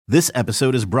This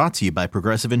episode is brought to you by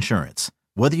Progressive Insurance.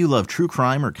 Whether you love true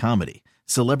crime or comedy,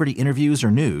 celebrity interviews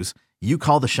or news, you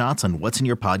call the shots on what's in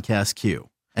your podcast queue.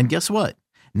 And guess what?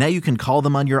 Now you can call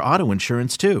them on your auto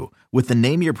insurance too with the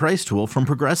Name Your Price tool from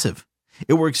Progressive.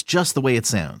 It works just the way it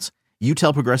sounds. You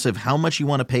tell Progressive how much you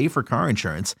want to pay for car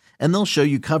insurance, and they'll show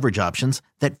you coverage options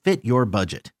that fit your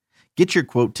budget. Get your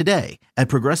quote today at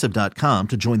Progressive.com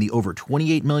to join the over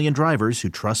 28 million drivers who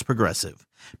trust Progressive.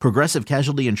 Progressive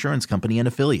Casualty Insurance Company and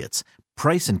Affiliates.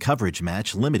 Price and coverage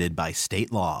match limited by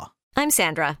state law. I'm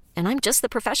Sandra, and I'm just the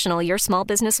professional your small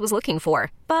business was looking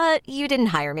for. But you didn't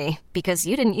hire me because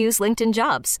you didn't use LinkedIn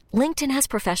Jobs. LinkedIn has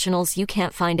professionals you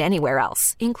can't find anywhere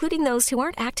else, including those who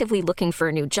aren't actively looking for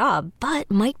a new job, but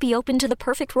might be open to the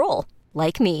perfect role,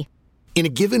 like me. In a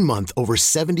given month, over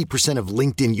 70% of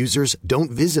LinkedIn users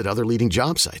don't visit other leading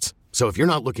job sites. So if you're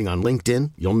not looking on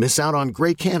LinkedIn, you'll miss out on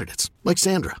great candidates like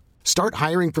Sandra. Start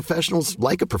hiring professionals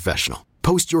like a professional.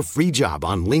 Post your free job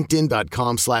on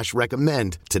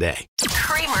linkedin.com/recommend today.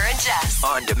 Kramer and Jess.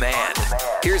 On demand.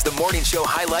 Here's the morning show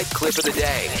highlight clip of the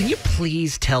day. Can you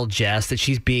please tell Jess that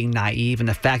she's being naive in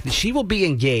the fact that she will be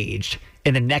engaged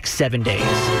in the next 7 days?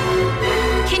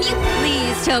 Can you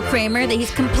please tell Kramer that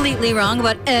he's completely wrong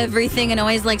about everything and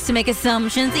always likes to make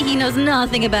assumptions that he knows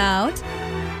nothing about?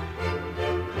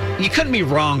 You couldn't be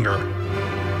wronger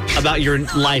about your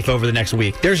life over the next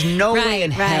week. There's no way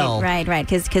in hell. Right.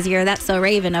 Because you're that so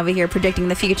Raven over here predicting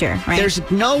the future, right? There's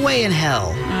no way in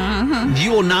hell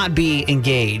you will not be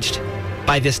engaged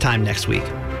by this time next week.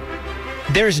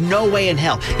 There's no way in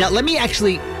hell. Now, let me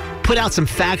actually put out some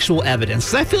factual evidence,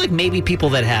 because I feel like maybe people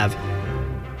that have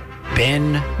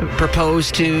been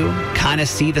proposed to kind of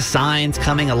see the signs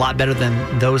coming a lot better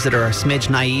than those that are a smidge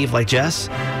naive like Jess.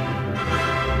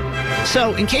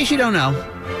 So, in case you don't know,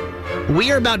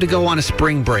 we are about to go on a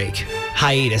spring break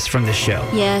hiatus from this show.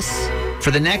 Yes.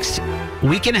 For the next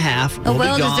week and a half, a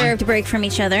well-deserved break from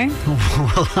each other.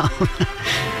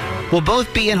 We'll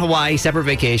both be in Hawaii, separate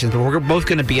vacations, but we're both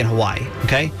going to be in Hawaii,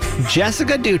 okay?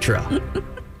 Jessica Dutra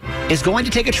is going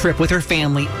to take a trip with her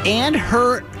family and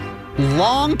her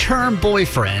long-term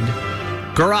boyfriend,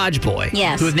 Garage Boy,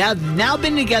 yes, who have now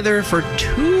been together for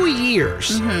 2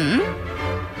 years.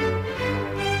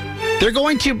 They're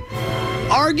going to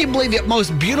arguably the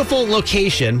most beautiful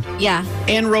location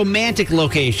and romantic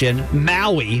location,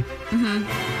 Maui.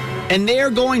 And they're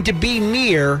going to be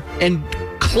near and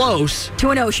close to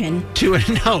an ocean.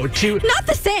 Not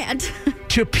the sand.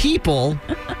 To people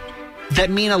that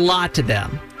mean a lot to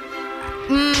them.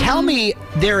 Tell me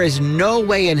there is no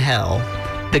way in hell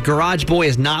that Garage Boy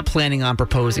is not planning on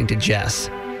proposing to Jess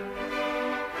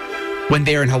when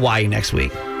they're in Hawaii next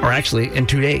week. Or actually, in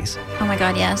 2 days. Oh my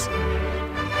God, yes.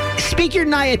 Speak your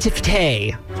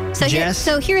naivete, Jess.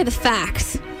 So here are the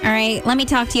facts, all right? Let me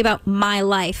talk to you about my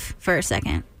life for a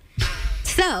second.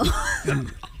 So...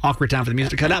 Awkward time for the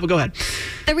music to cut out, but go ahead.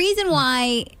 The reason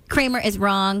why Kramer is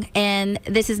wrong and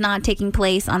this is not taking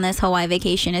place on this Hawaii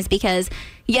vacation is because,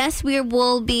 yes, we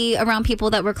will be around people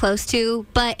that we're close to,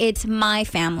 but it's my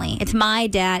family. It's my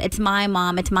dad. It's my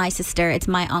mom. It's my sister. It's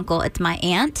my uncle. It's my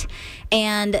aunt.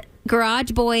 And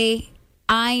Garage Boy,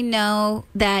 I know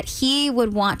that he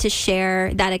would want to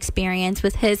share that experience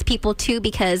with his people, too,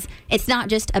 because it's not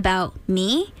just about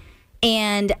me.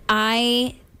 And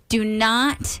I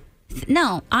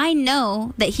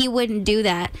know that he wouldn't do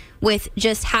that with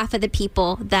just half of the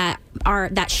people that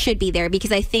should be there,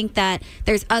 because I think that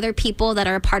there's other people that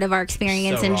are a part of our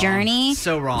experience and journey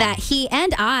that he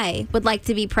and I would like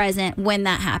to be present when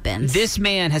that happens. This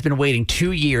man has been waiting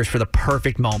 2 years for the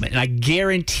perfect moment, and I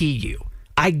guarantee you,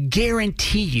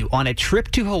 on a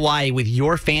trip to Hawaii with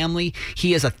your family,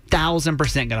 he is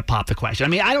 1,000% going to pop the question. I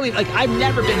mean, I've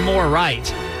never been more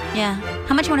right. Yeah.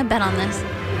 How much you want to bet on this?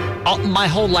 My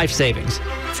whole life savings.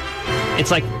 It's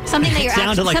like something that you're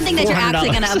actually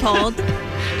going to uphold.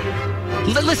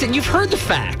 Listen, you've heard the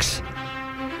facts.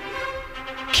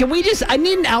 I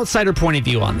need an outsider point of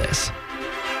view on this.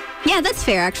 Yeah, that's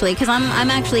fair, actually, because I'm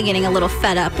actually getting a little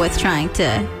fed up with trying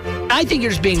to. I think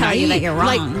you're just being naive. You that you're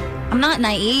wrong. I'm not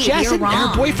naive. Jess you're wrong. and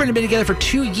her boyfriend have been together for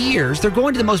 2 years. They're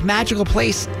going to the most magical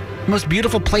place, most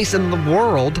beautiful place in the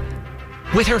world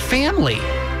with her family.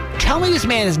 Tell me this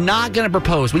man is not going to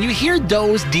propose. When you hear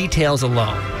those details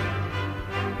alone,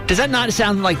 does that not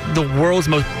sound like the world's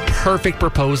most perfect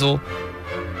proposal?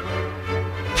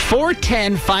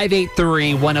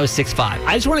 410-583-1065.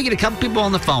 I just want to get a couple people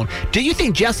on the phone. Do you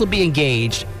think Jess will be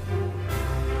engaged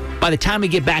by the time we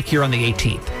get back here on the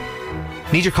 18th?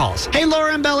 Need your calls. Hey,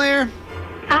 Laura in Bel Air.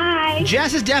 Hi.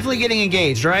 Jess is definitely getting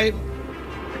engaged, right?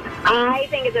 I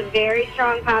think it's a very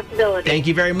strong possibility. Thank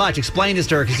you very much. Explain this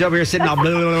to her, because she's over here sitting all blah,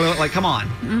 blah, blah, like, come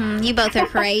on. You both are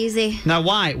crazy. Now,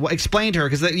 why? Well, explain to her,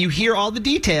 because you hear all the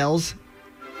details.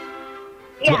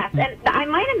 Yes, and I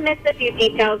might have missed a few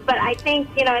details, but I think,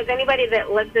 as anybody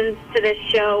that listens to this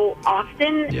show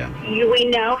often, we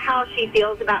know how she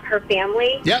feels about her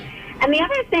family. Yep. And the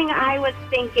other thing I was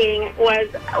thinking was,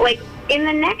 like, in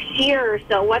the next year or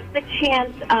so, what's the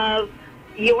chance of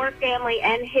your family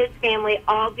and his family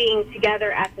all being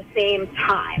together at the same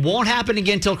time? Won't happen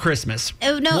again till Christmas.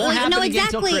 Oh, no,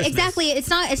 exactly. It's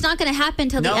not going to happen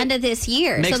till the end of this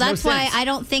year. Makes so that's why I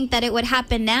don't think that it would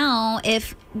happen now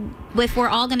if we're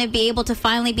all going to be able to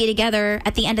finally be together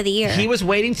at the end of the year. He was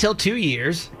waiting till 2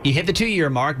 years. You hit the 2-year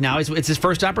mark. Now it's his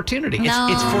first opportunity. No.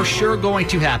 It's for sure going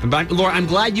to happen. But Laura, I'm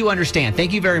glad you understand.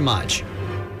 Thank you very much.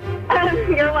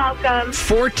 You're welcome.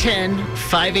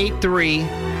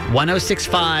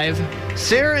 410-583-1065.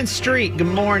 Sarah and Street, good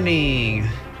morning.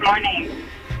 Morning.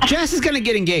 Jess is going to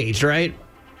get engaged, right?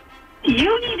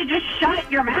 You need to just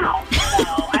shut your mouth. So,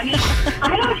 I mean,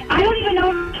 I don't even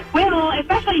know if he will,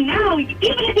 especially now. Even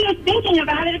if he was thinking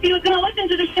about it, if he was going to listen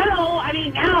to the show, I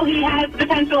mean, now he has the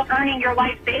potential of earning your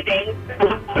life savings.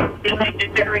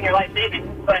 Considering your life savings,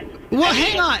 but well,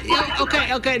 hang on.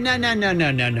 Okay.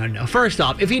 No. First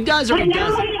off, if he does or he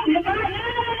doesn't.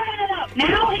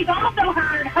 Now he's also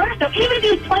heard her, so even if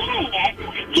he's planning it,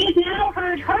 he's now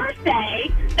heard her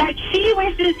say that she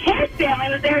wishes his family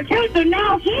was there too, so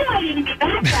now he might even be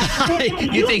back.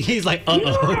 You think he's like,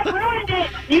 uh-oh.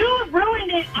 You have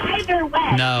ruined it either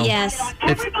way. No. Yes. On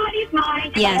everybody's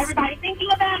mind, yes. Everybody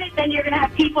thinking about it, then you're going to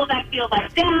have people that feel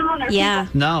let down. Or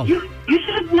No. You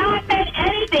should have not said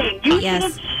anything. You should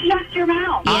have shut your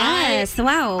mouth. Yes.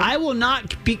 Wow. I will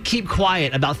not keep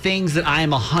quiet about things that I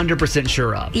am 100%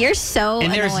 sure of. You're so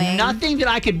And there's annoying. nothing that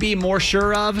I could be more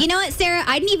sure of. You know what, Sarah?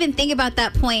 I didn't even think about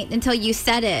that point until you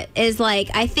said it. Is like,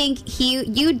 I think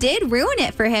you did ruin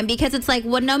it for him, because it's like,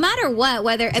 well, no matter what,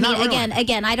 whether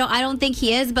again, I don't think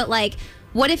he is, but like,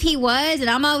 what if he was? And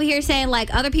I'm over here saying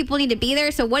like other people need to be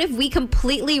there. So what if we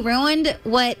completely ruined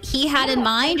what he had in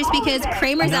mind just because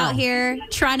Kramer's out here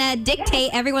trying to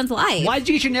dictate everyone's life? Why did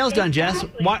you get your nails done, Jess?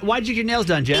 Why did you get your nails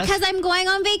done, Jess? Because I'm going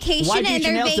on vacation and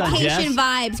they're vacation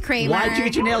vibes, Kramer. Why did you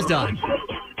get your nails done?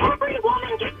 Every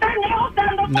woman gets their nails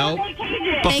done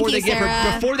before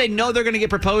vacation. Before they know they're going to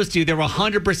get proposed to, they're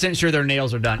 100% sure their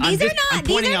nails are done. These are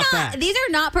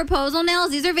not proposal nails.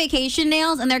 These are vacation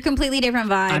nails, and they're completely different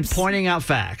vibes. I'm pointing out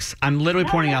facts. I'm literally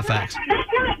pointing out facts. That's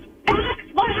not facts.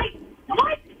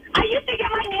 What? I used to get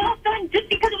my nails done just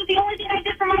because it was the only thing I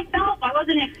did for myself. I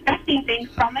wasn't expecting things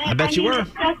from it. I bet you were.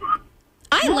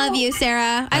 I love you,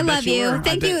 Sarah. I love you.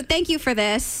 Thank you for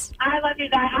this. I love you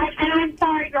guys. And I'm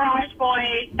sorry, Garage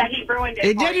Boy, that he ruined it.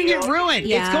 It didn't get ruined.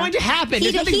 Yeah. It's going to happen.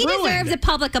 He ruined. deserves a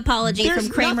public apology from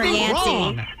Kramer Yancey.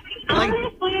 Wrong.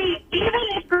 Honestly, even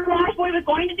if Garage Boy was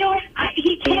going to do it,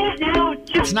 he can't now.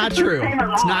 It's not true.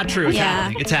 It's not true. It's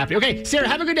happening. It's happening. Okay, Sarah,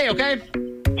 have a good day, okay?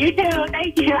 You too.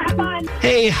 Thank you. Have fun.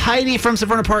 Hey, Heidi from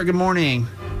Severna Park. Good morning.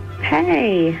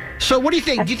 Hey. So what do you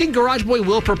think? Do you think Garage Boy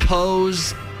will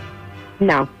propose?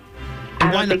 No. I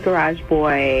Why don't think Garage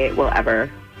Boy will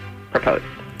ever propose.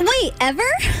 Wait, ever?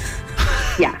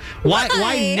 Yeah.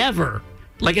 Why never?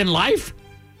 Like in life?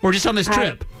 Or just on this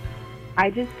trip?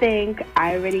 I just think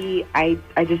I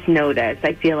just know this.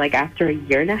 I feel like after a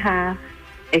year and a half,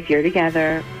 if you're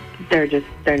together, they're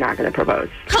not going to propose.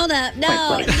 Hold up.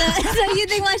 No. So you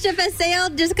think my ship has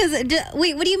sailed just because...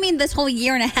 Wait, what do you mean this whole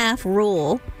year and a half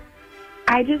rule?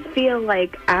 I just feel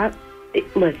like...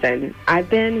 Listen, I've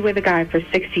been with a guy for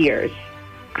 6 years.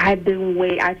 I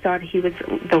thought he was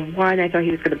the one. I thought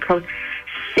he was going to propose.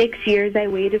 6 years I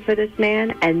waited for this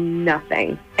man and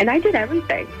nothing. And I did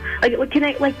everything. Can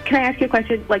I ask you a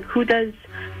question? Like, who does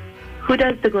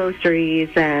the groceries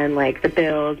and like the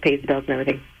bills, pays the bills and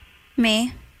everything?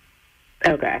 Me.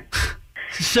 Okay.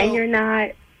 So, and you're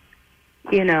not,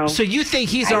 So you think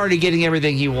he's already getting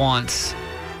everything he wants?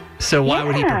 So why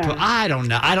would he propose? I don't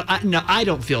know. I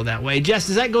don't feel that way. Jess,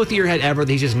 does that go through your head ever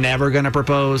that he's just never going to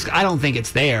propose? I don't think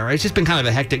it's there. It's just been kind of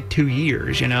a hectic 2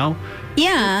 years,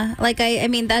 Yeah. Like, I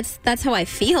mean, that's how I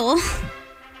feel.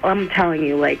 I'm telling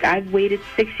you, like, I've waited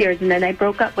 6 years, and then I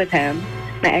broke up with him.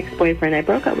 My ex-boyfriend, I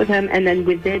broke up with him, and then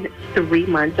within 3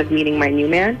 months of meeting my new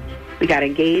man, we got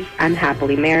engaged. I'm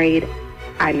happily married.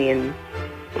 I mean...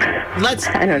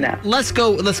 I don't know. Let's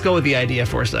go with the idea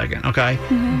for a second, okay?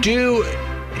 Mm-hmm.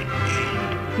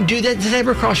 Does that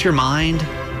ever cross your mind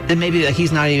that maybe that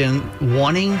he's not even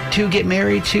wanting to get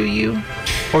married to you,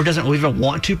 or doesn't even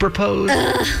want to propose?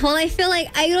 Well, I feel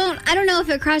like I don't know if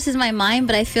it crosses my mind,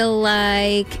 but I feel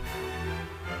like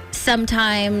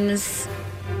sometimes.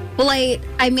 Well,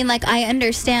 I mean, like, I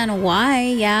understand why,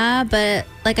 yeah, but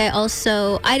like, I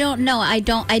don't know. I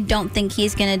don't think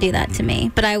he's gonna do that to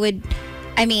me. But I would.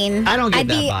 I mean, I don't get I'd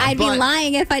that be vibe, I'd be but-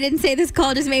 lying if I didn't say this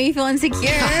call just made me feel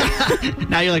insecure.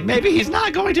 Now you're like, maybe he's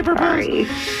not going to propose. Sorry.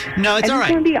 No, it's I all just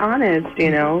right. want to be honest, you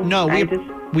know. No, I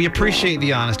we appreciate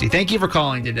the honesty. Thank you for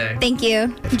calling today. Thank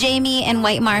you, Jamie and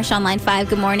White Marsh on line 5.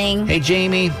 Good morning. Hey,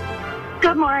 Jamie,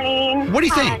 Good morning. what do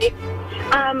you Hi. think?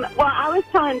 Well, I was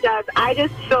telling Jess, I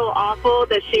just feel awful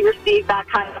that she received that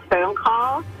kind of phone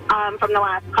call from the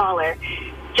last caller.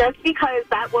 Just because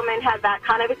that woman had that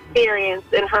kind of experience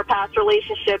in her past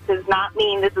relationships does not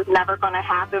mean this is never going to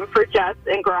happen for Jess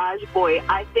and Garage Boy.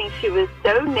 I think she was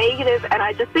so negative, and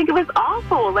I just think it was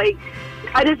awful. Like,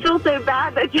 I just feel so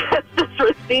bad that Jess just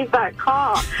received that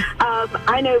call.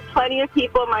 I know plenty of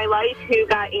people in my life who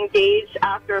got engaged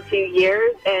after a few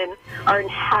years and are in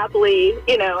happily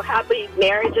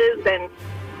marriages, and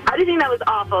I just think that was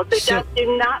awful. So just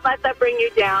do not let that bring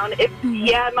you down. It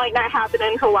might not happen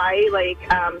in Hawaii like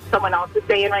someone else is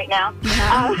saying right now.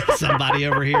 Somebody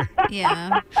over here.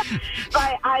 Yeah.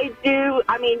 But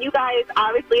you guys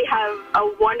obviously have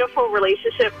a wonderful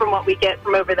relationship from what we get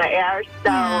from over the air.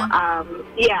 So,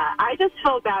 I just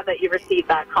feel bad that you received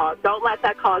that call. Don't let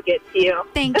that call get to you.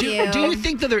 Thank you. Do you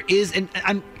think that there is, and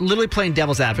I'm literally playing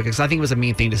devil's advocate because I think it was a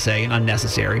mean thing to say and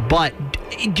unnecessary, but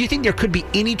do you think there could be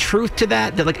any truth to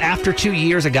that like after 2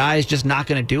 years a guy is just not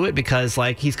going to do it because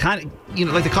like he's kind of,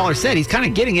 like the caller said, he's kind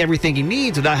of getting everything he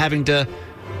needs without having to...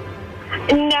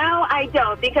 No, I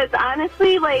don't, because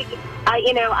honestly, like, I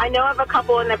know of a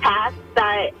couple in the past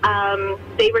that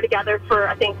they were together for,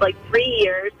 I think, like 3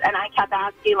 years, and I kept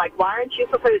asking, like, why aren't you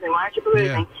proposing? Why aren't you proposing?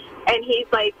 Yeah. And he's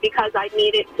like, because I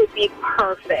need it to be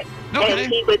perfect. Okay.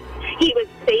 And he was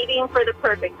saving for the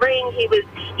perfect ring.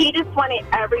 He just wanted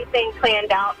everything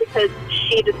planned out because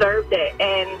she deserved it.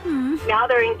 And now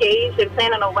they're engaged and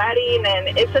planning a wedding,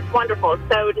 and it's just wonderful.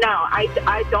 So no,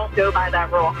 I don't go by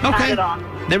that rule. Not Okay. at all.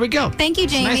 There we go. Thank you,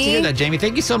 Jamie. It's nice to hear that, Jamie.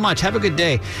 Thank you so much. Have a good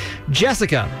day.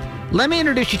 Jessica, let me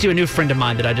introduce you to a new friend of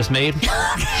mine that I just made.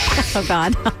 Oh,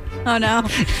 God. Oh, no.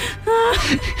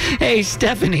 Hey,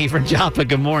 Stephanie from Joppa.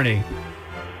 Good morning.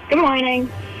 Good morning.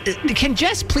 Can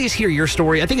Jess please hear your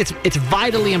story? I think it's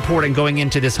vitally important going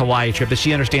into this Hawaii trip that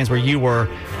she understands where you were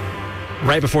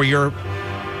right before your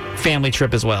family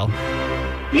trip as well.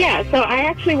 Yeah, so I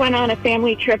actually went on a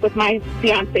family trip with my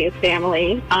fiance's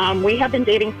family. We have been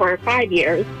dating for 5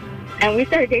 years, and we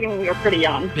started dating when we were pretty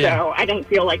young, so I didn't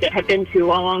feel like it had been too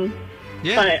long.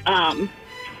 Yeah. But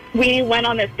we went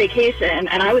on this vacation,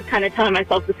 and I was kind of telling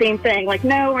myself the same thing, like,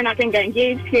 no, we're not going to get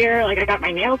engaged here. Like, I got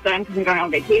my nails done because I'm going on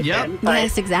vacation. Yep. But,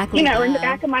 Yes, exactly. in the that.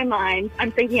 back of my mind,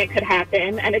 I'm thinking it could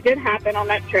happen, and it did happen on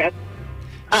that trip,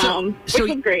 which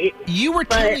was great. You were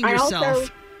But telling I yourself...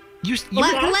 also-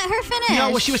 Let her finish. No,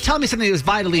 well, she was telling me something that was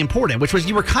vitally important, which was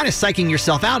you were kind of psyching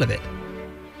yourself out of it.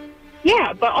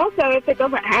 Yeah, but also if it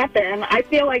doesn't happen, I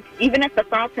feel like even if the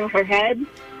thought's in her head,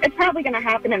 it's probably going to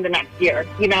happen in the next year,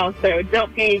 so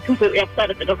don't be completely upset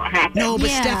if it doesn't happen. No, but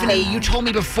Yeah. Stephanie, you told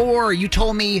me before, you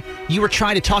told me you were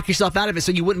trying to talk yourself out of it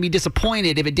so you wouldn't be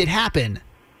disappointed if it did happen.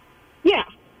 Yeah.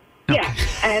 Yeah,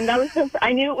 and that was just,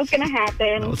 I knew it was going to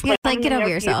happen. Yeah, like, get over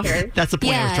yourself. That's the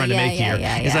point I was trying to make here.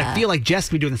 Is I feel like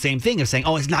Jess would be doing the same thing of saying,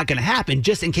 oh, it's not going to happen,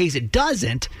 just in case it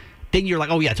doesn't. Then you're like,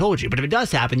 oh, yeah, I told you. But if it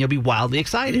does happen, you'll be wildly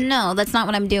excited. No, that's not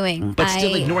what I'm doing. But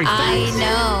still ignoring facts. I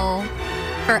know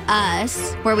for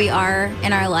us, where we are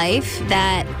in our life,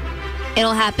 that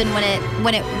it'll happen when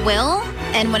it will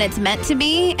and when it's meant to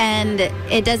be, and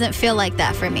it doesn't feel like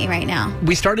that for me right now.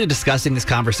 We started discussing this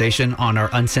conversation on our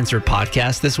Uncensored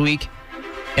podcast this week,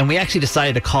 and we actually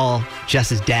decided to call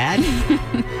Jess's dad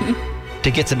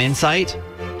to get some insight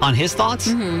on his thoughts.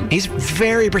 Mm-hmm. He's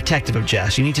very protective of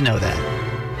Jess. You need to know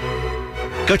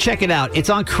that. Go check it out. It's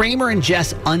on Kramer and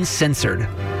Jess Uncensored.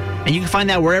 And you can find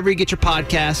that wherever you get your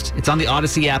podcast. It's on the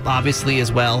Odyssey app, obviously,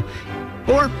 as well.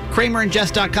 Or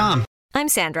kramerandjess.com. I'm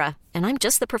Sandra, and I'm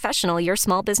just the professional your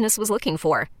small business was looking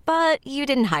for. But you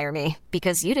didn't hire me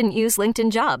because you didn't use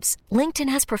LinkedIn Jobs. LinkedIn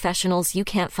has professionals you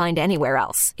can't find anywhere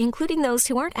else, including those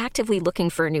who aren't actively looking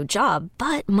for a new job,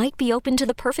 but might be open to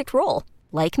the perfect role,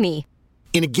 like me.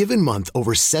 In a given month,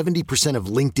 over 70% of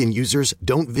LinkedIn users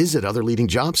don't visit other leading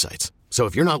job sites. So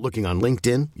if you're not looking on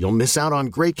LinkedIn, you'll miss out on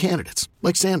great candidates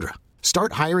like Sandra.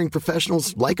 Start hiring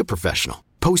professionals like a professional.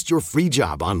 Post your free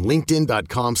job on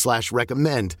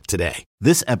linkedin.com/recommend today.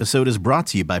 This episode is brought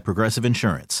to you by Progressive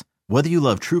Insurance. Whether you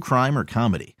love true crime or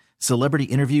comedy, celebrity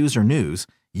interviews or news,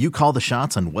 you call the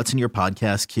shots on what's in your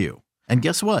podcast queue. And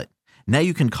guess what? Now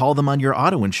you can call them on your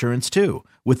auto insurance too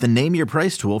with the Name Your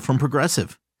Price tool from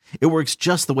Progressive. It works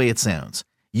just the way it sounds.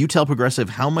 You tell Progressive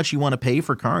how much you want to pay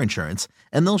for car insurance,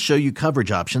 and they'll show you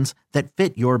coverage options that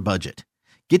fit your budget.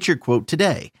 Get your quote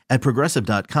today at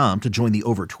Progressive.com to join the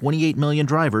over 28 million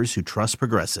drivers who trust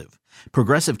Progressive.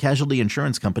 Progressive Casualty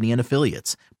Insurance Company and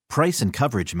Affiliates. Price and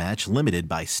coverage match limited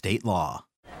by state law.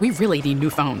 We really need new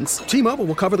phones. T-Mobile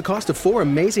will cover the cost of 4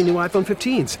 amazing new iPhone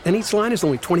 15s, and each line is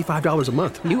only $25 a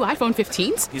month. New iPhone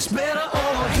 15s? It's better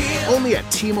over here. Only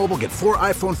at T-Mobile, get 4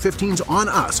 iPhone 15s on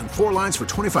us and 4 lines for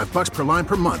 $25 per line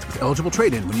per month with eligible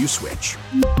trade-in when you switch.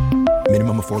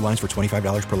 Minimum of 4 lines for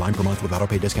 $25 per line per month with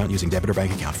autopay discount using debit or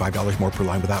bank account. $5 more per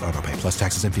line without autopay, plus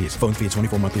taxes and fees. Phone fee at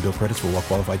 24 monthly bill credits for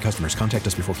well-qualified customers. Contact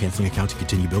us before canceling account to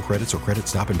continue bill credits or credit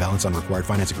stop and balance on required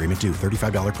finance agreement due.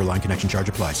 $35 per line connection charge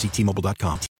applies. See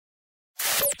T-Mobile.com.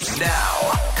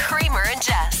 Now, Kramer and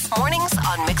Jess. Mornings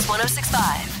on Mix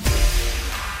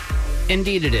 106.5.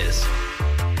 Indeed it is.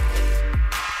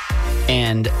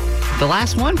 And the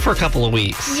last one for a couple of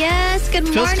weeks. Yes, good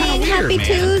Feels morning. kinda weird, Happy man.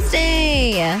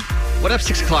 Tuesday. What up,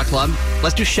 6 o'clock club?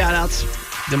 Let's do shout-outs,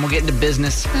 then we'll get into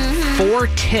business.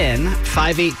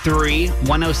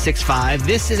 410-583-1065.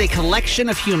 This is a collection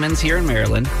of humans here in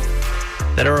Maryland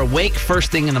that are awake first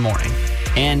thing in the morning.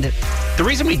 And the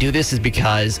reason we do this is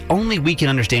because only we can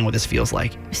understand what this feels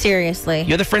like. Seriously.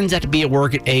 Your other friends have to be at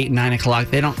work at 8, 9 o'clock.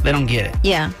 They don't get it.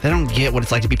 Yeah. They don't get what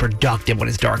it's like to be productive when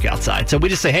it's dark outside. So we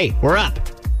just say, hey, we're up.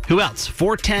 Who else?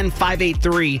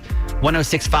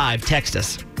 410-583-1065. Text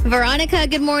us. Veronica,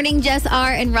 good morning. Jess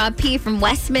R. and Rob P. from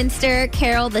Westminster.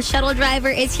 Carol, the shuttle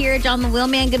driver, is here. John the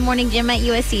wheelman, good morning. Jim at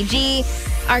USCG.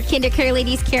 Our KinderCare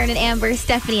ladies, Karen and Amber.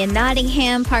 Stephanie in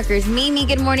Nottingham. Parker's Mimi,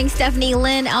 good morning. Stephanie,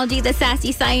 Lynn, LG, the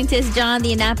sassy scientist. John,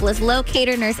 the Annapolis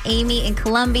locator. Nurse Amy in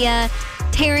Columbia.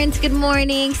 Terrence, good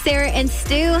morning. Sarah and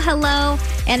Stu, hello.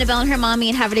 Annabelle and her mommy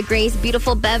in Havre de Grace.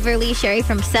 Beautiful Beverly. Sherry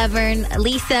from Severn.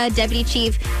 Lisa, Deputy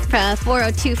Chief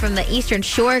 402 from the Eastern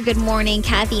Shore. Good morning.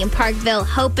 Kathy in Parkville.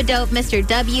 Hope-a-dope. Mr.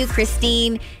 W.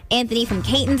 Christine. Anthony from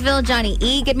Catonsville. Johnny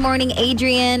E. Good morning.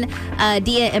 Adrian.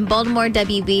 Dia in Baltimore.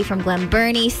 WB from Glen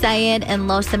Burnie. Syed and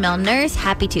Los Mel Nurse.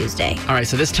 Happy Tuesday. All right,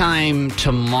 so this time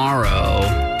tomorrow,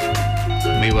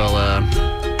 we will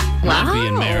not be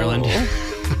in Maryland.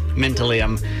 Mentally,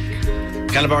 I'm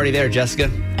kind of already there, Jessica.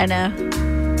 I know.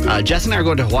 Jess and I are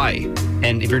going to Hawaii.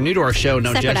 And if you're new to our show,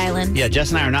 no, Separate Jess. islands. Yeah, Jess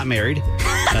and I are not married.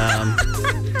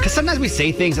 Because sometimes we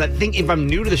say things, I think if I'm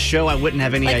new to the show, I wouldn't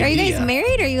have any idea. Are you guys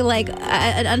married? Or are you like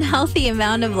an unhealthy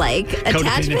amount of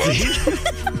attachment?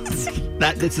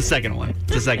 It's the second one.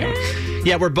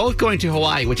 Yeah, we're both going to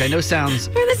Hawaii, which I know sounds...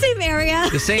 We're in the same area.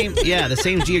 The same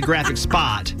geographic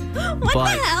spot. What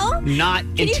but the hell? Not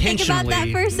Can intentionally. you think about that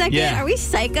for a second? Yeah. Are we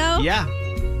psycho? Yeah.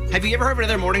 Have you ever heard of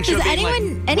another morning show? Does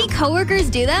any coworkers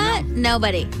do that? No.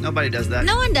 Nobody does that.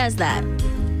 No one does that.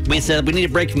 We said we need a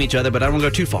break from each other, but I don't want to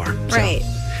go too far. So. Right.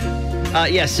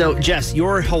 So Jess,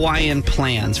 your Hawaiian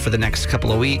plans for the next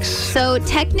couple of weeks. So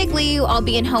technically I'll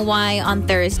be in Hawaii on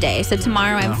Thursday. So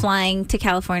tomorrow I'm flying to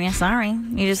California. Sorry.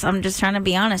 I'm just trying to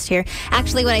be honest here.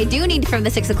 Actually, what I do need from the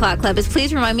 6 o'clock club is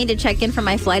please remind me to check in for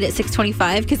my flight at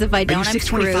 6:25 because if I don't, I'm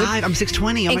screwed. 6:25? I'm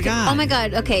 6:20. Oh my God. Oh my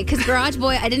God. Okay. Because Garage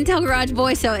Boy, I didn't tell Garage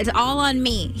Boy, so it's all on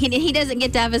me. He doesn't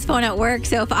get to have his phone at work.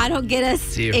 So if I don't get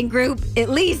us in group, at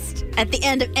least at the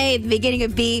end of A, the beginning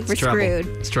of B, we're screwed.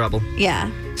 It's trouble.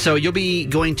 Yeah. So you'll be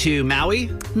going to Maui?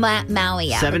 Maui,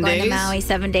 yeah. 7 we're going days? to Maui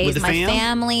 7 days. With the My fam?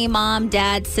 family, mom,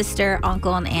 dad, sister,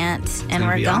 uncle, and aunt. And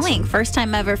we're be going. awesome. First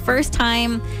time ever. First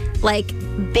time,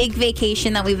 big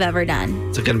vacation that we've ever done.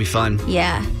 It's going to be fun.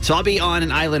 Yeah. So I'll be on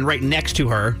an island right next to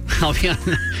her. I'll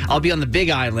be on the big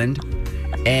island.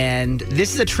 And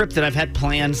this is a trip that I've had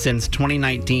planned since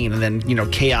 2019. And then,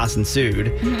 chaos ensued.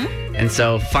 Mm-hmm. And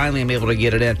so finally I'm able to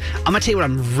get it in. I'm going to tell you what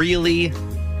I'm really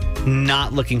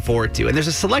not looking forward to. And there's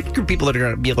a select group of people that are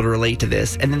going to be able to relate to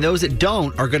this. And then those that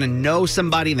don't are going to know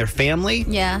somebody in their family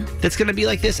that's going to be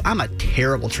like this. I'm a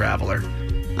terrible traveler.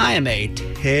 I am a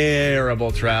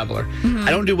terrible traveler. Mm-hmm. I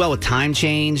don't do well with time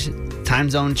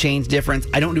zone change difference.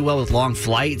 I don't do well with long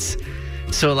flights.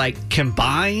 So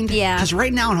combined, because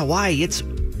right now in Hawaii, it's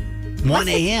 1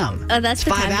 a.m. Oh, that's it's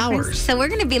the 5 time hours. difference. So we're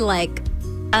going to be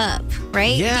up,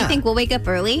 right? Yeah. Do you think we'll wake up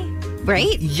early?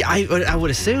 Right? Yeah, I would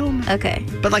assume. Okay.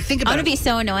 But think about it. I'm going to be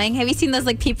so annoying. Have you seen those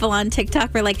people on TikTok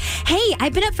where hey,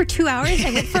 I've been up for 2 hours.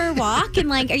 I went for a walk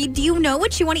and do you know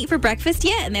what you want to eat for breakfast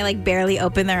yet? And they barely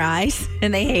open their eyes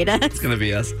and they hate us. It's going to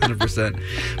be us, 100%.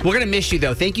 We're going to miss you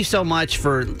though. Thank you so much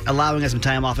for allowing us some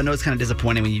time off. I know it's kind of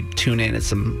disappointing when you tune in at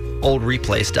some old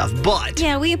replay stuff, but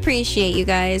yeah, we appreciate you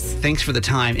guys. Thanks for the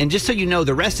time. And just so you know,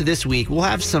 the rest of this week, we'll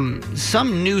have some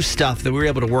new stuff that we were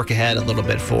able to work ahead a little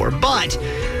bit for. But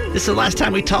this is the last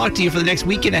time we talk to you for the next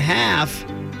week and a half.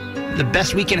 The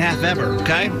best week and a half ever,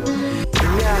 okay?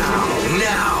 Now,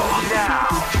 Now.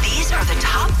 These are the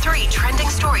top 3 trending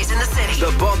stories in the city.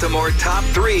 The Baltimore Top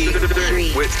 3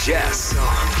 with Jess.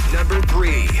 Number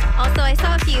 3. Also, I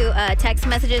saw a few text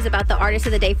messages about the Artist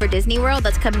of the Day for Disney World.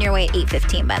 That's coming your way at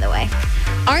 8:15, by the way.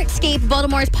 Artscape,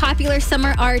 Baltimore's popular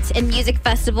summer arts and music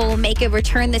festival, will make a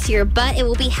return this year, but it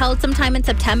will be held sometime in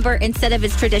September instead of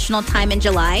its traditional time in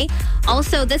July.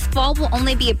 Also, this fall will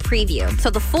only be a preview, so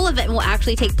the full event will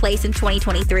actually take place in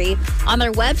 2023. On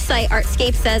their website,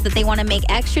 Artscape says that they want to make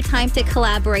extra time to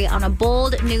collaborate on a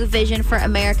bold new vision for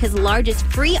America's largest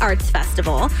free arts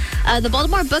festival. The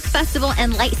Baltimore Book Festival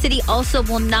and Light City also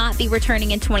will not be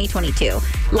returning in 2022.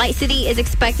 Light City is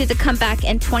expected to come back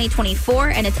in 2024,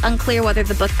 and it's unclear whether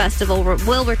the book festival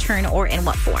will return or in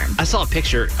what form. I saw a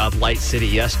picture of Light City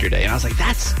yesterday, and I was like,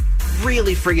 that's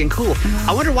really friggin' cool.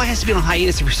 I wonder why it has to be on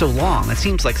hiatus for so long. It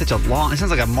seems like it sounds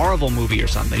like a Marvel movie or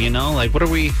something, you know? Like, what are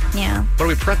we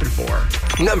prepping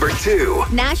for? Number 2.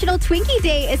 National Twinkie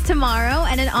Day is tomorrow,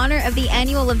 and in honor of the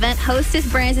annual event, Hostess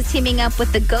Brands is teaming up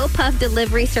with the GoPuff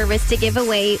delivery service to give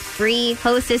away free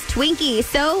Hostess Twinkies.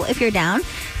 So, if you're down,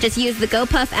 just use the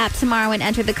GoPuff app tomorrow and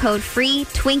enter the code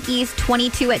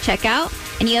FREETWINKIES22 at checkout,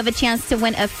 and you have a chance to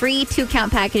win a free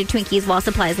 2-count package of Twinkies while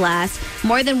supplies last.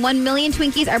 More than 1 million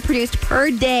Twinkies are produced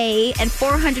per day and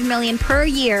 400 million per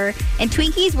year. And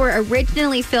Twinkies were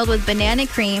originally filled with banana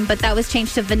cream, but that was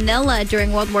changed to vanilla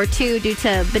during World War II due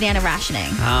to banana rationing.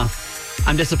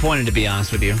 I'm disappointed, to be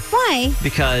honest with you. Why?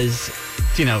 Because,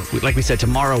 like we said,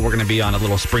 tomorrow we're going to be on a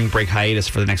little spring break hiatus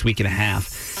for the next week and a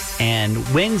half.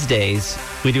 And Wednesdays,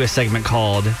 we do a segment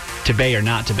called To Bay or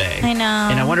Not to Bay. I know.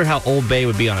 And I wonder how Old Bay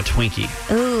would be on a Twinkie.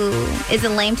 Ooh. Is it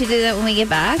lame to do that when we get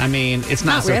back? I mean, it's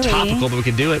not so really topical, but we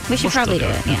could do it. We should probably do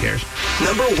it. Who cares?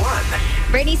 Number 1.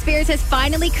 Britney Spears has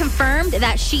finally confirmed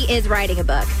that she is writing a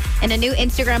book. In a new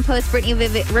Instagram post, Britney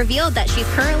revealed that she's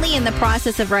currently in the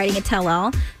process of writing a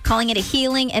tell-all, calling it a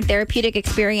healing and therapeutic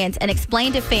experience, and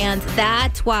explained to fans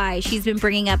that's why she's been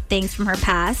bringing up things from her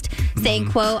past,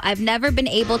 saying, quote, "I've never been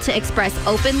able to express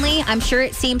openly. I'm sure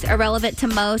it seems irrelevant to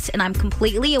most, and I'm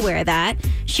completely aware of that."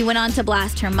 She went on to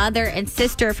blast her mother and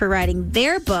sister for writing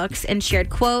their books and shared,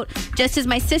 quote, "Just as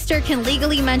my sister can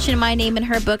legally mention my name in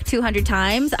her book 200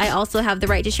 times, I also have the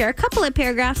right to share a couple of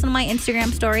paragraphs on my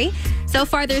Instagram story. So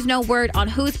far, there's no word on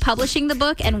who's publishing the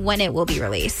book and when it will be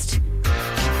released."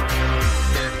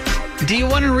 Do you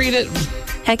want to read it?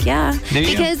 Heck yeah.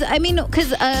 Because I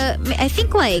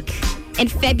think in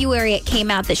February it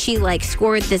came out that she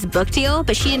scored this book deal,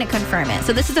 but she didn't confirm it.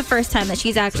 So this is the first time that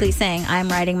she's actually saying, "I'm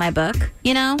writing my book,"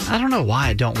 you know? I don't know why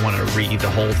I don't want to read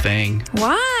the whole thing.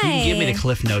 Why? You can give me the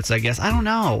Cliff Notes, I guess. I don't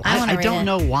know. I don't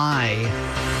know why.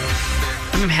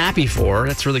 I'm happy for her.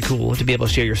 That's really cool to be able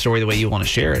to share your story the way you want to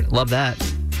share it. Love that.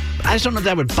 I just don't know if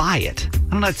I would buy it. I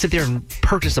don't know if I'd sit there and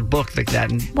purchase a book like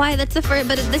that. Why? That's the first,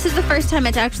 but this is the first time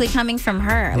it's actually coming from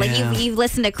her. You've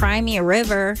listened to Cry Me a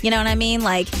River. You know what I mean?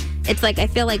 It's I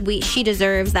feel like she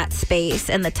deserves that space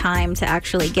and the time to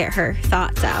actually get her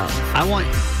thoughts out. I want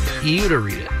you to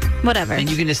read it. Whatever. And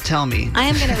you can just tell me. I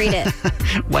am going to read it.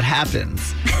 What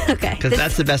happens. Okay. Because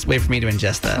that's the best way for me to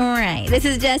ingest that. All right. This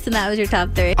is Jess, and that was your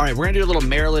top 3. All right. We're going to do a little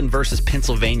Maryland versus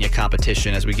Pennsylvania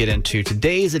competition as we get into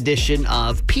today's edition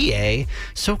of PA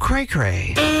So Cray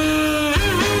Cray.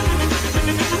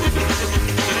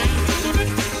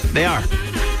 They are.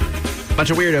 Bunch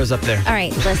of weirdos up there. All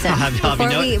right, listen.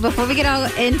 Before we get all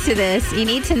into this, you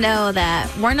need to know that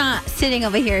we're not sitting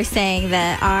over here saying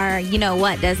that our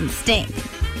you-know-what doesn't stink.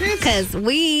 Because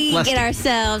we get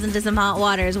ourselves into some hot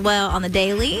water as well on the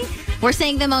daily. We're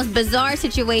saying the most bizarre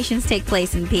situations take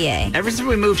place in PA. Ever since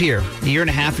we moved here a year and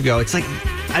a half ago, it's I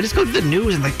just go to the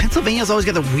news and Pennsylvania's always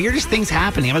got the weirdest things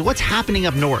happening. I'm like, what's happening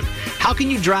up north? How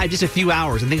can you drive just a few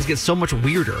hours and things get so much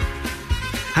weirder?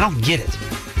 I don't get it.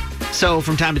 So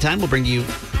from time to time, we'll bring you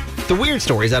the weird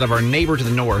stories out of our neighbor to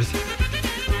the north.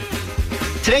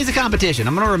 Today's a competition.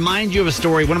 I'm going to remind you of a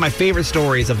story, one of my favorite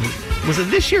stories was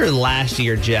it this year or last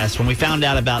year, Jess, when we found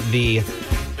out about the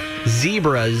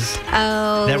zebras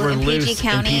that were loose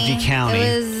in PG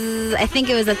County. I think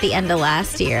it was at the end of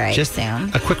last year, I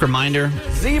assume. A quick reminder.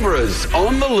 Zebras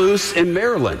on the loose in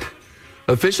Maryland.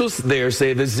 Officials there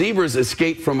say the zebras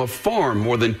escaped from a farm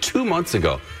more than 2 months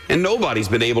ago, and nobody's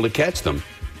been able to catch them.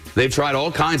 They've tried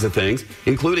all kinds of things,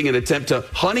 including an attempt to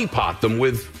honeypot them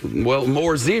with,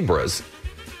 more zebras.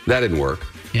 That didn't work.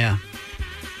 Yeah.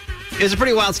 It was a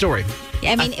pretty wild story.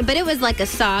 I mean, but it was like a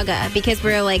saga because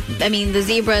the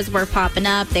zebras were popping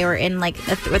up. They were in a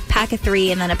pack of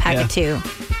 3 and then a pack of 2.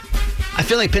 I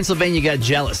feel like Pennsylvania got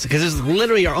jealous because this is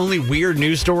literally our only weird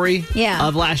news story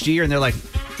of last year. And they're like,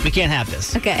 we can't have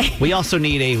this. Okay. We also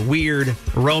need a weird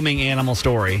roaming animal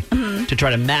story to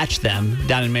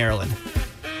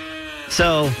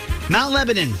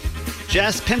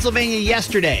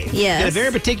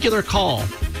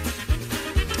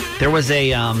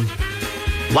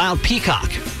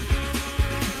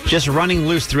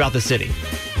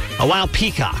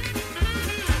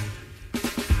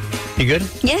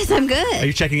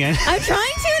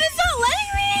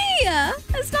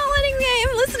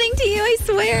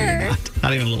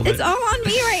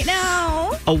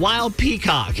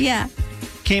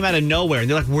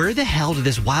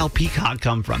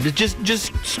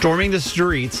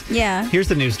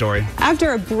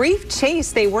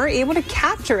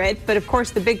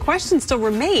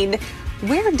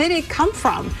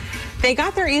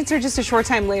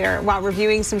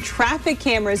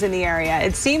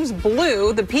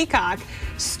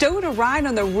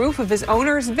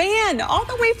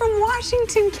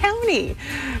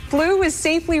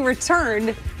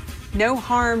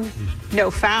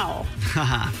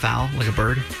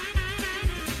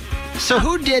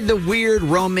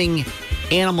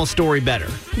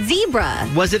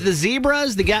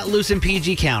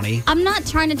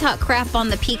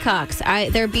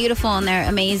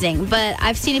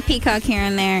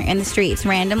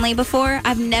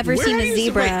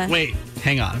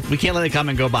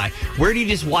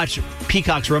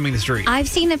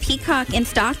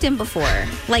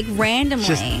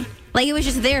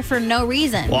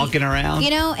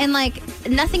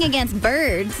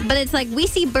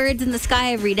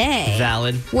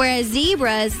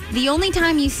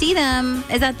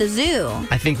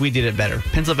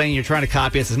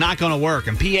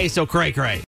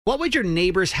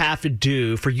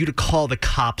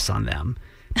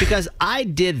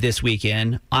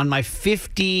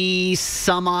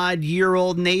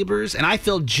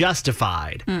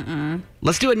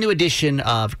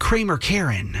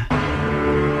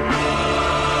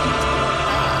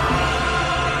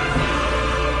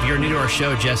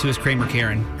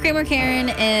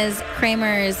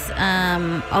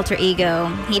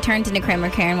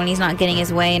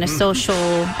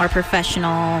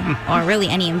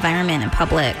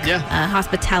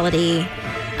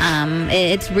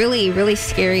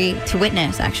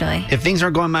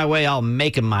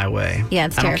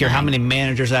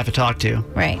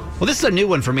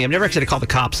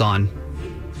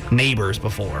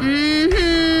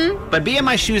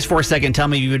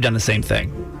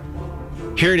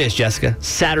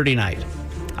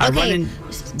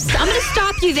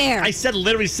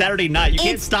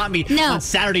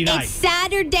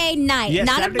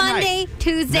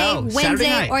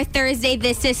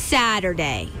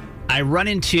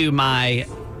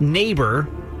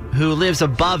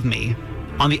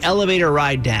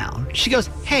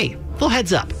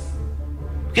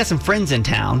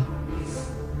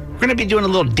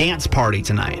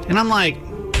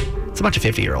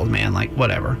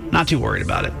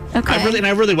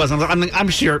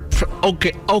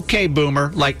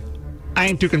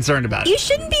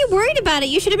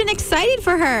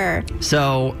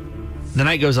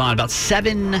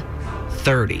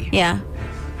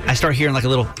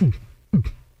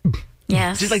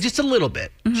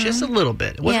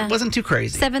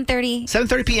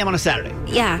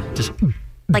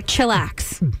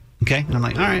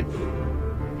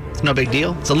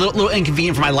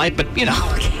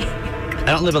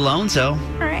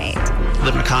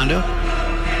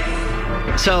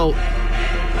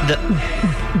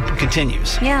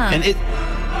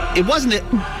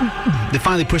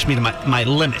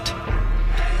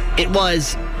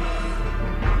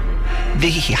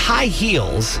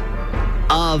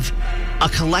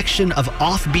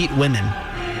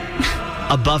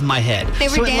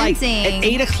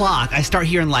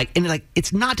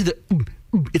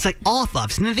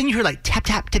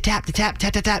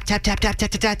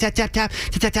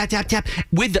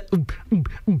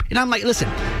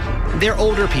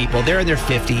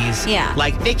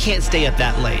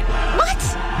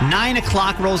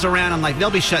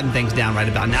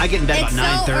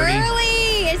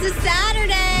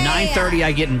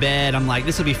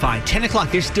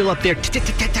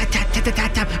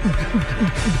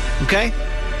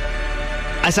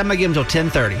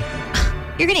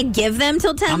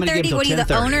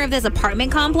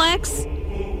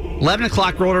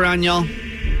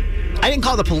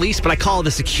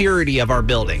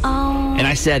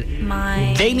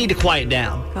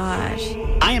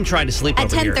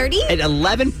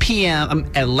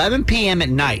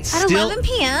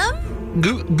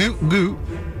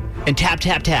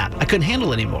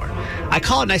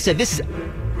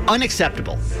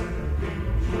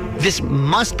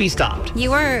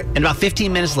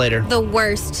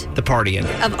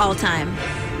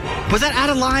Was that out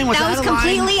of line? That was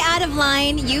completely out of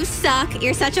line. You suck.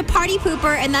 You're such a party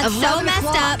pooper, and that's so messed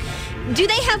up. Do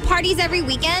they have parties every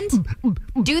weekend?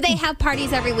 Do they have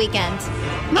parties every weekend?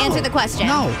 No. Answer the question.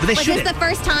 No, but they Was shouldn't. this the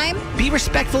first time? Be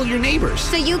respectful of your neighbors.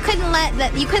 So you couldn't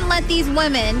let these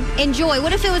women enjoy.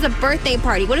 What if it was a birthday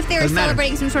party? What if they were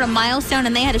celebrating some sort of milestone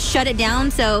and they had to shut it down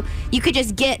so you could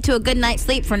just get to a good night's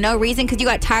sleep for no reason because you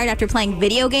got tired after playing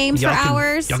video games for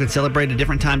hours? Y'all can celebrate at a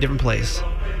different time, different place.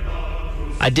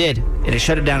 I did, and it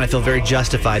shut it down. I feel very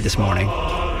justified this morning.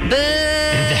 Boo!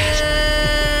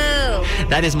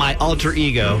 That is my alter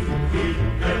ego,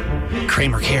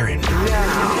 Kramer Karen.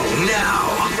 Now.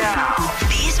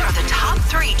 These are the top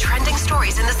 3 trending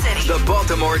stories in the city. The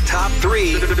Baltimore Top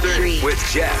 3 with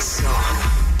Jess.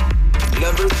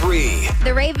 Number 3.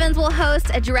 The Ravens will host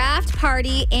a draft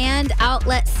party and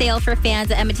outlet sale for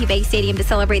fans at M&T Bank Stadium to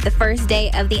celebrate the first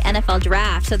day of the NFL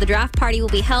draft. So the draft party will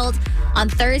be held on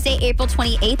Thursday, April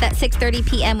 28th at 6:30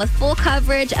 p.m. with full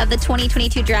coverage of the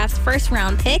 2022 draft's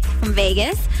first-round pick from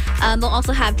Vegas. They'll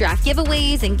also have draft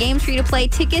giveaways and games for you to play.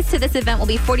 Tickets to this event will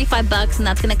be $45, and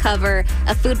that's going to cover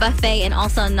a food buffet and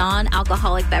also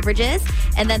non-alcoholic beverages.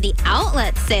 And then the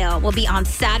outlet sale will be on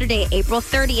Saturday, April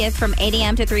 30th from 8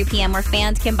 a.m. to 3 p.m. where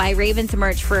fans can buy Ravens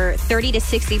merch for 30 to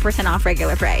 60% off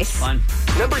regular price. Fun.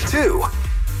 Number 2.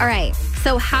 All right.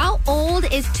 So how old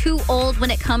is too old when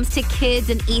it comes to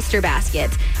kids and Easter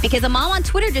baskets? Because a mom on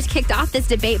Twitter just kicked off this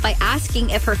debate by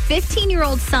asking if her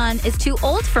 15-year-old son is too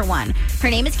old for one. Her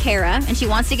name is Kara, and she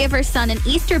wants to give her son an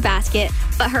Easter basket,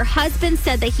 but her husband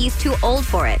said that he's too old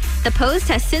for it. The post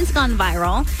has since gone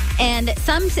viral, and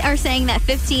some are saying that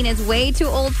 15 is way too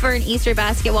old for an Easter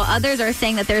basket, while others are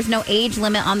saying that there's no age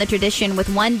limit on the tradition, with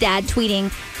one dad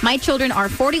tweeting, "My children are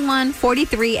 41,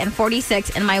 43, and 46,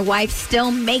 and my wife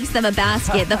still makes them a basket."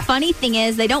 The funny thing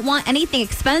is, they don't want anything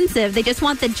expensive. They just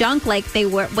want the junk like they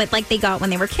got when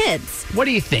they were kids. What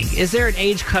do you think? Is there an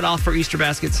age cutoff for Easter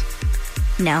baskets?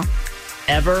 No.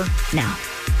 Ever? No.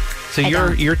 So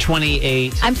you're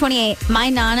 28. I'm 28. My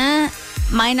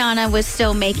Nana was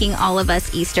still making all of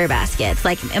us Easter baskets,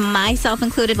 like myself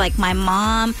included, like my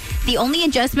mom. The only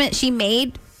adjustment she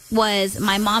made was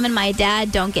my mom and my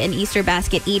dad don't get an Easter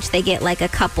basket each. They get like a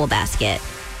couple basket.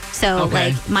 So,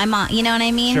 like, my mom, you know what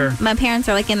I mean? Sure. My parents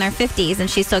are, like, in their 50s, and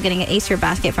she's still getting an Easter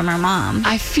basket from her mom.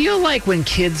 I feel like when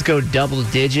kids go double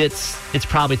digits, it's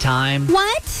probably time.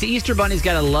 What? The Easter Bunny's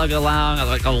got to lug along,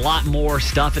 like, a lot more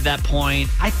stuff at that point.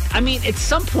 I mean, at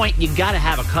some point, you got to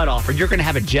have a cutoff, or you're going to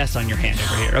have a Jess on your hand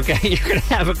over here, okay? You're going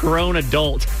to have a grown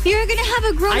adult. You're going to have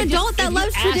a grown adult that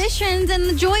loves traditions and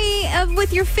the joy of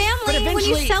with your family when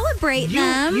you celebrate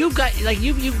them. You've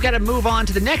got to move on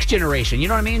to the next generation. You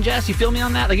know what I mean, Jess? You feel me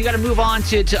on that? Like, you got to move on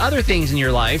to other things in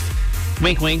your life.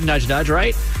 Wink, wink, nudge, nudge,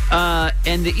 right?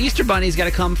 And the Easter Bunny's got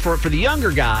to come for the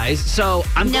younger guys. So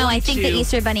I think the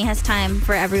Easter Bunny has time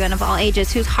for everyone of all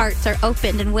ages whose hearts are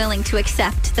opened and willing to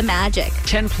accept the magic.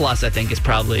 10 plus, I think, is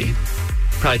probably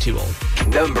too old.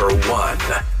 Number 1.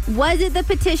 Was it the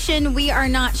petition? We are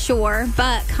not sure,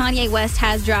 but Kanye West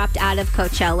has dropped out of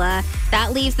Coachella.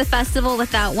 That leaves the festival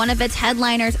without one of its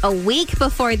headliners a week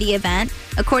before the event.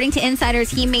 According to insiders,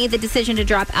 he made the decision to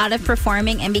drop out of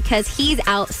performing, and because he's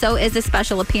out, so is a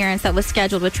special appearance that was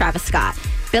scheduled with Travis Scott.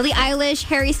 Billie Eilish,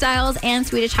 Harry Styles, and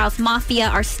Swedish House Mafia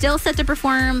are still set to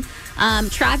perform.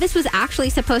 Travis was actually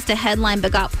supposed to headline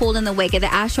but got pulled in the wake of the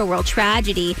Astroworld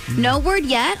tragedy. No word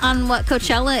yet on what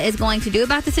Coachella is going to do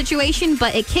about the situation,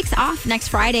 but it kicks off next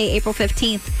Friday, April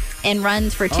 15th, and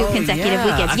runs for 2 consecutive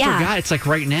weekends. I forgot. It's like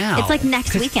right now. It's like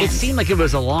next weekend. It seemed like it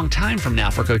was a long time from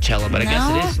now for Coachella, but I guess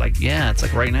it is it's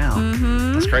like right now.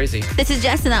 Mm-hmm. That's crazy. This is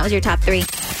Jess, and that was your top 3.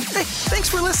 Hey, thanks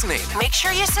for listening. Make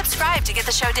sure you subscribe to get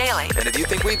the show daily. And if you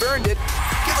think we've earned it,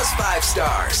 give us 5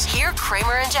 stars. Hear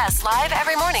Kramer and Jess live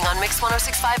every morning on Mix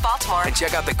 106.5 Baltimore. And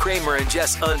check out the Kramer and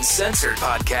Jess Uncensored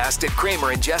podcast at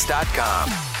kramerandjess.com.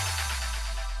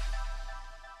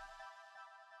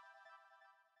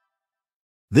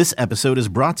 This episode is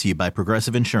brought to you by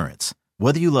Progressive Insurance.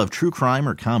 Whether you love true crime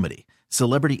or comedy,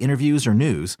 celebrity interviews or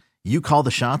news, you call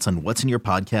the shots on what's in your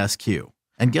podcast queue.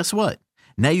 And guess what?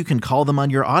 Now you can call them on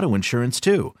your auto insurance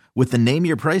too with the Name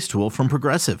Your Price tool from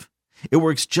Progressive. It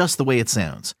works just the way it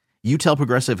sounds. You tell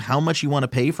Progressive how much you want to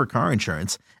pay for car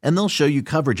insurance, and they'll show you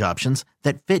coverage options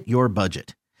that fit your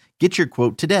budget. Get your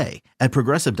quote today at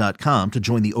Progressive.com to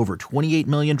join the over 28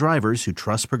 million drivers who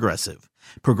trust Progressive.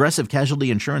 Progressive Casualty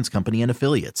Insurance Company and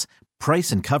Affiliates.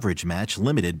 Price and coverage match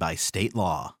limited by state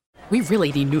law. We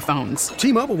really need new phones.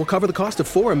 T-Mobile will cover the cost of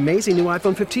 4 amazing new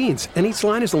iPhone 15s, and each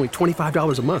line is only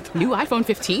 $25 a month. New iPhone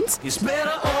 15s? It's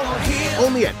better over here.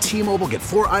 Only at T-Mobile, get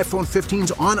 4 iPhone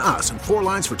 15s on us and 4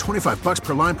 lines for $25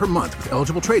 per line per month with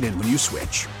eligible trade-in when you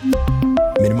switch.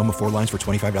 Minimum of 4 lines for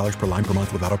 $25 per line per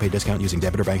month with autopay discount using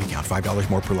debit or bank account. $5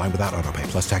 more per line without autopay,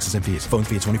 plus taxes and fees. Phone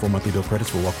fee at 24 monthly bill credits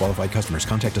for well-qualified customers.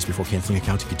 Contact us before canceling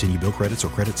account to continue bill credits or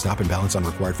credit stop and balance on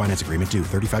required finance agreement due.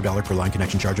 $35 per line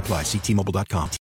connection charge applies. See T-Mobile.com.